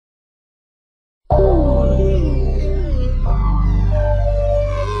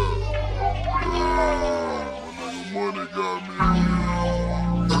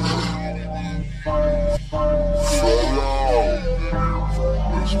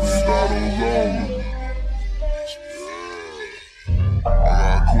bottles on. I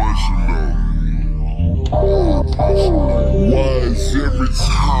got a question though. Why is every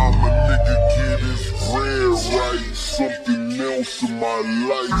time a nigga get his bread right, something else in my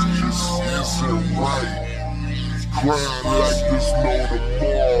life just isn't right? Grind like there's no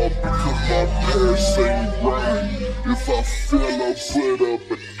tomorrow because my past ain't right. If I fail, I'll put up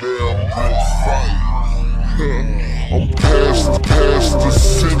a damn good fight. I'm past the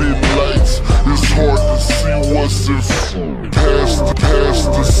city lights. It's hard to see what's in front. Past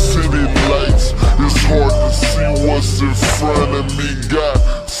the city lights. It's hard to see what's in front of me. Got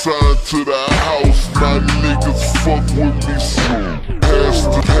signed to the house. My niggas fuck with me soon. Past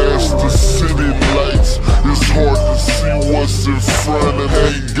the city lights. It's hard to see what's in front of me.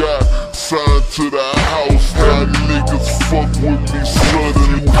 Got signed to the house. My niggas fuck with me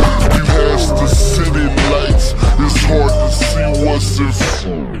suddenly. Past the city lights. It's hard to see what's in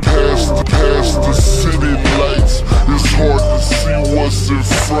front. Past the city lights. It's hard to see what's in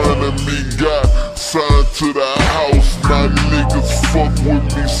front of me. Got signed to the house. My niggas fuck with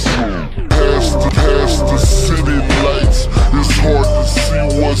me soon. Past the city lights. It's hard to see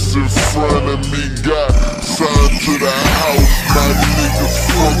what's in front of me. Got signed to the house. My niggas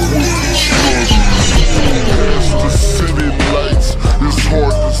fuck with me soon. Past the city lights. It's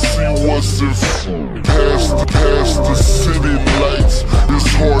hard to see what's in front. Past the city lights. It's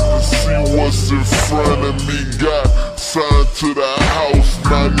hard to see what's in front of me. Got signed to the house.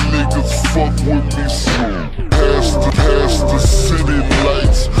 My niggas fuck with me soon. Past the city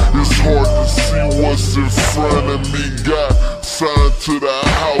lights. It's hard to see what's in front of me. Got signed to the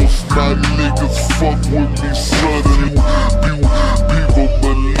house. My niggas fuck with me suddenly. People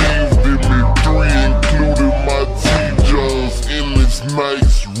believed in me. 3 including my T-Jones in this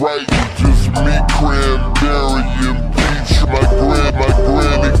nice writing. Just me, cranberry and peach. My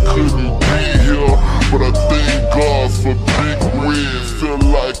granny couldn't be here, but I thank God for Big Red. Felt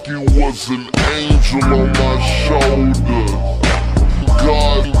like it was an angel on my shoulder.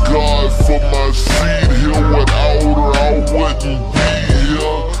 God for my seed here. Without her I wouldn't be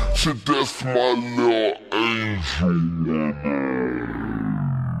here. Shit, that's my little angel.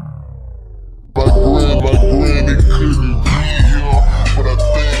 My granny couldn't be here, but I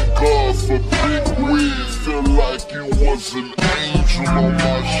thank God for Big Red. Felt like it was an angel on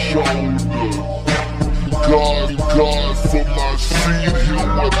my shoulder. God for my seed here.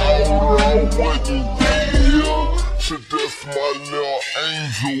 Without her I wouldn't be here. Shit, that's my little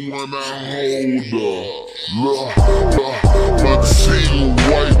angel when I hold her. My team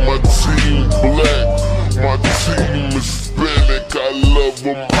white, my team black, my team Hispanic. I love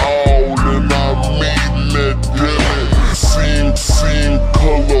them all and I mean that damn it. Same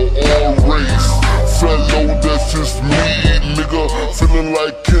color or race. Felo, that's just me, nigga. Feeling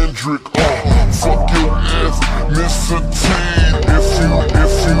like Kendrick. Fuck your ethnicity. If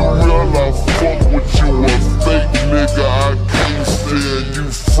you real, I fuck with you. A fake nigga, I can't stand you.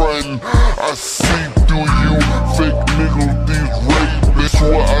 Friend, I see through you. Fake nigga, these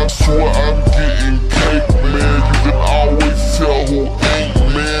rapists. Swear I'm getting cake, man. You can always tell who ain't,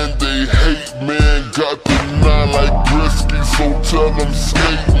 man. They hate, man. Got the 9 like Brisky, so tell them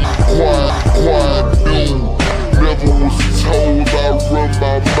skating. Quiet dude. Never was told I run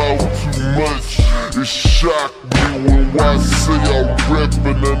my mouth too much. It shocked me when I say I'm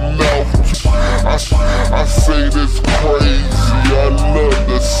reppin' enough. I say this crazy. I love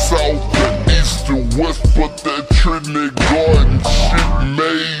the South, the East, and West, but that Trinity Garden shit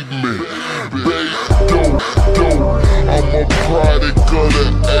made me. Dope. I'm a product of the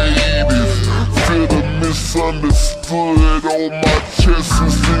 80s. Feel the misunderstood on my chest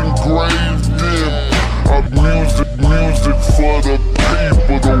is engraved in. I'm music for the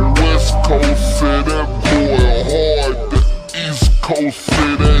people. The West Coast say that boy hard. The East Coast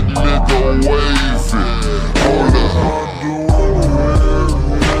say that nigga wavy. Hold up.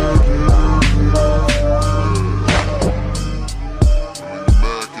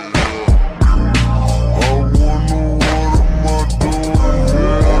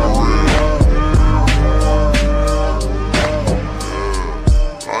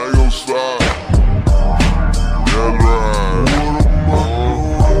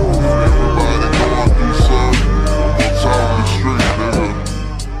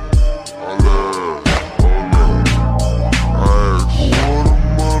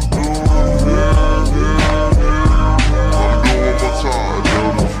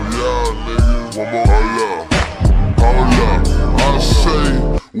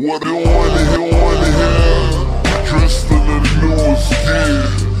 What do you wanna hear? Dressed in the newest gear.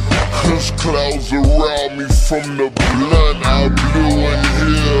 Kush clouds around me from the blunt I blew in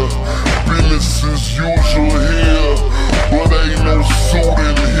here.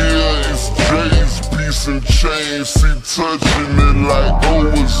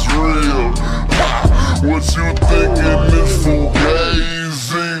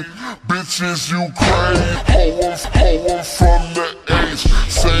 bitches you crave, hoeing from the H,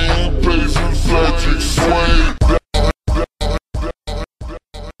 same place as Fletcher Sway.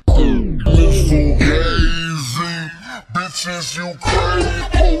 Fugazi, bitches you crave,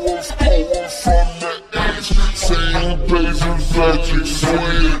 hoeing from the H, same place as Fletcher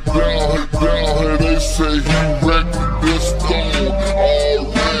Sway. Down here they say he wrecked this stone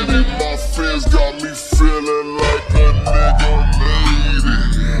already. My fans got me feeling like a nigga made it.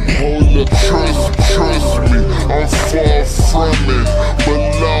 Hold up, trust me, I'm far from it, but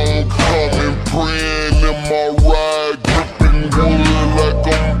long coming, praying in my ride, gripping wood like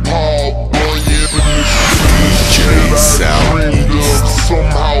I'm Paul Bunyan. This shit I dreamed of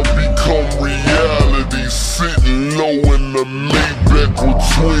somehow become reality. Sitting low in the Maybach with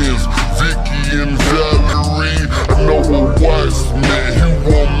twins, Vicky and Valerie. I know a wise man, he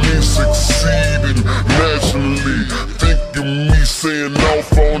want me succeeding nationally. Thinking me saying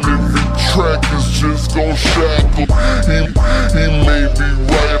off on every track is just gon' shackle. He may be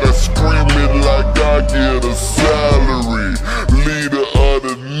right, I scream it like I get a salary. Leader of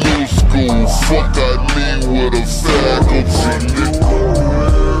the new school, fuck I need with a faculty.